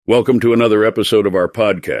Welcome to another episode of our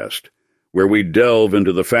podcast, where we delve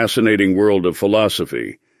into the fascinating world of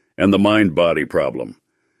philosophy and the mind-body problem.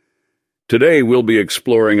 Today we'll be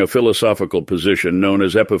exploring a philosophical position known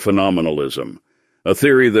as Epiphenomenalism, a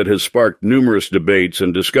theory that has sparked numerous debates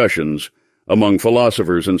and discussions among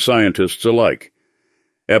philosophers and scientists alike.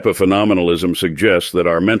 Epiphenomenalism suggests that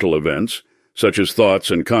our mental events, such as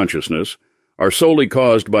thoughts and consciousness, are solely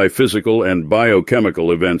caused by physical and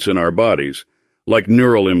biochemical events in our bodies, like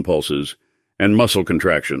neural impulses and muscle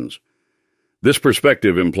contractions. This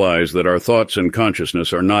perspective implies that our thoughts and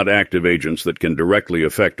consciousness are not active agents that can directly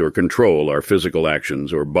affect or control our physical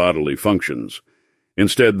actions or bodily functions.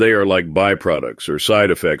 Instead, they are like byproducts or side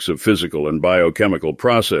effects of physical and biochemical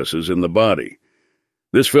processes in the body.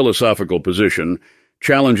 This philosophical position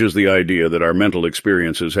challenges the idea that our mental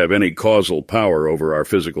experiences have any causal power over our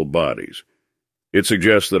physical bodies. It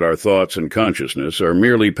suggests that our thoughts and consciousness are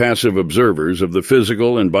merely passive observers of the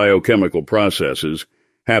physical and biochemical processes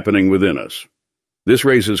happening within us. This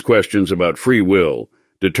raises questions about free will,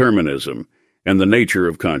 determinism, and the nature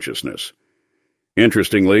of consciousness.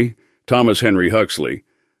 Interestingly, Thomas Henry Huxley,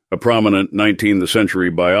 a prominent 19th century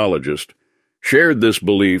biologist, shared this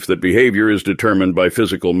belief that behavior is determined by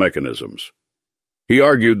physical mechanisms. He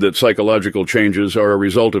argued that psychological changes are a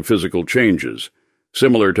result of physical changes,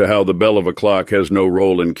 similar to how the bell of a clock has no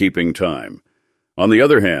role in keeping time. On the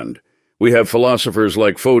other hand, we have philosophers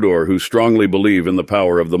like Fodor who strongly believe in the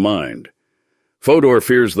power of the mind. Fodor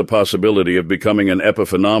fears the possibility of becoming an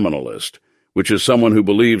epiphenomenalist, which is someone who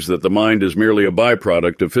believes that the mind is merely a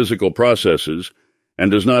byproduct of physical processes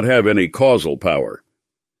and does not have any causal power.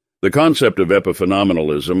 The concept of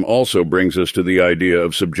epiphenomenalism also brings us to the idea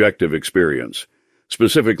of subjective experience,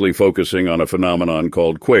 specifically focusing on a phenomenon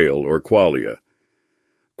called quale or qualia.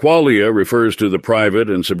 Qualia refers to the private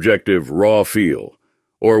and subjective raw feel,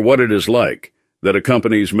 or what it is like, that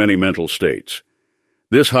accompanies many mental states.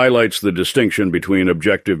 This highlights the distinction between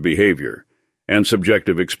objective behavior and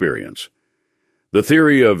subjective experience. The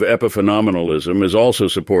theory of epiphenomenalism is also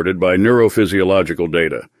supported by neurophysiological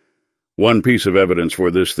data. One piece of evidence for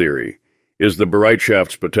this theory is the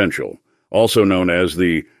Bereitschafts potential, also known as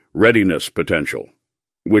the readiness potential,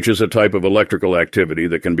 which is a type of electrical activity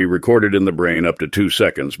that can be recorded in the brain up to 2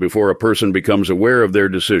 seconds before a person becomes aware of their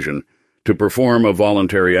decision to perform a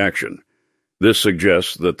voluntary action. This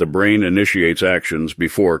suggests that the brain initiates actions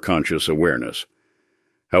before conscious awareness.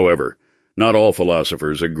 However, not all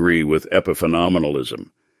philosophers agree with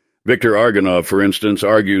epiphenomenalism. Viktor Argonov, for instance,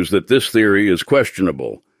 argues that this theory is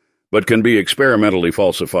questionable, but can be experimentally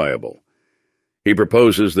falsifiable. He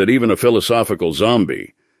proposes that even a philosophical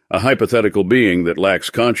zombie, a hypothetical being that lacks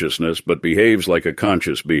consciousness but behaves like a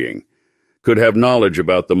conscious being, could have knowledge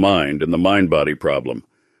about the mind and the mind-body problem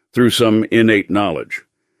through some innate knowledge.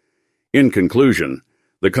 In conclusion,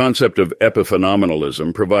 the concept of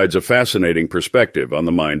epiphenomenalism provides a fascinating perspective on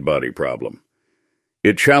the mind-body problem.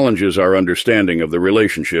 It challenges our understanding of the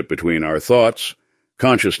relationship between our thoughts,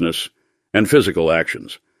 consciousness, and physical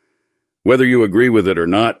actions. Whether you agree with it or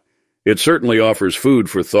not, it certainly offers food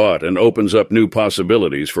for thought and opens up new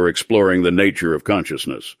possibilities for exploring the nature of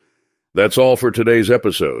consciousness. That's all for today's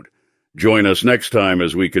episode. Join us next time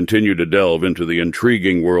as we continue to delve into the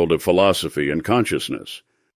intriguing world of philosophy and consciousness.